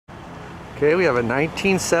Okay, we have a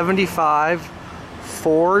 1975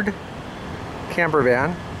 Ford camper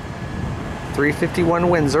van, 351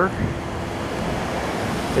 Windsor.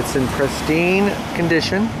 It's in pristine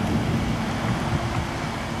condition,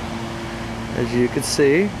 as you can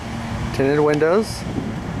see. Tinted windows,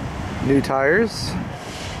 new tires.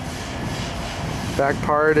 Back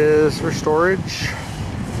part is for storage.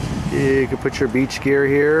 You can put your beach gear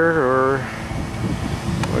here or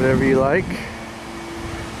whatever you like.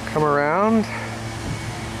 Come around.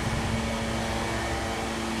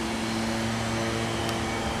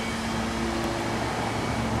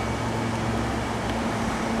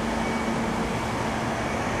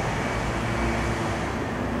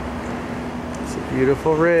 It's a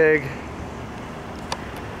beautiful rig.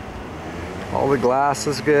 All the glass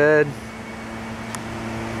is good.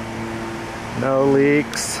 No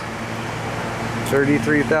leaks.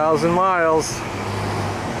 33,000 miles.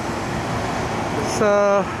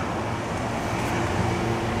 So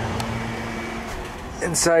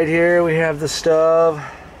inside here we have the stove.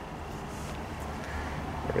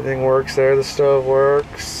 Everything works there. The stove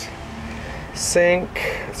works. Sink.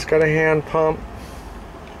 It's got a hand pump.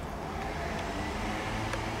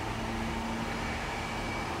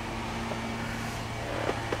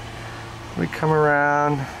 We come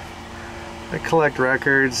around. I collect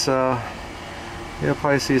records, so you'll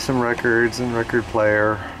probably see some records and record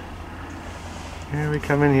player. And we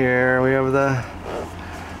come in here, we have the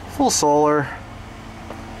full solar.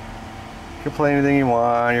 You can play anything you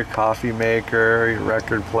want, your coffee maker, your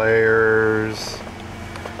record players,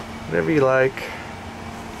 whatever you like.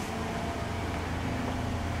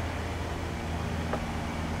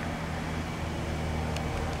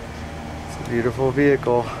 It's a beautiful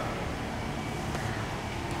vehicle.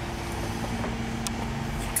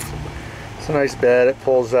 It's a nice bed. It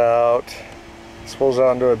pulls out. This pulls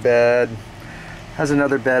out into a bed. Has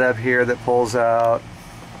another bed up here that pulls out.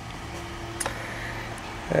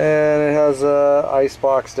 And it has a ice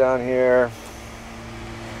box down here.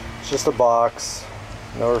 It's just a box.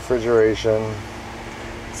 No refrigeration.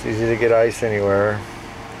 It's easy to get ice anywhere.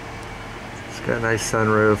 It's got a nice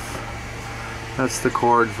sunroof. That's the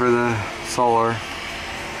cord for the solar.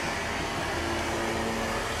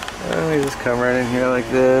 And we just come right in here like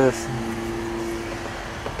this.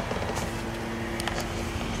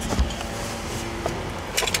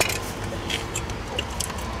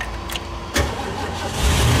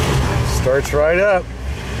 Starts right up.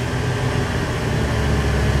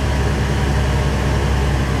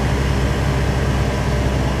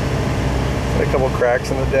 Got a couple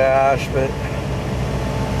cracks in the dash, but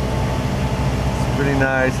it's pretty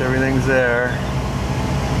nice. Everything's there.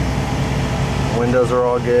 Windows are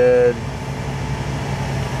all good.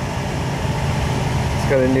 It's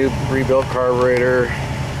got a new rebuilt carburetor.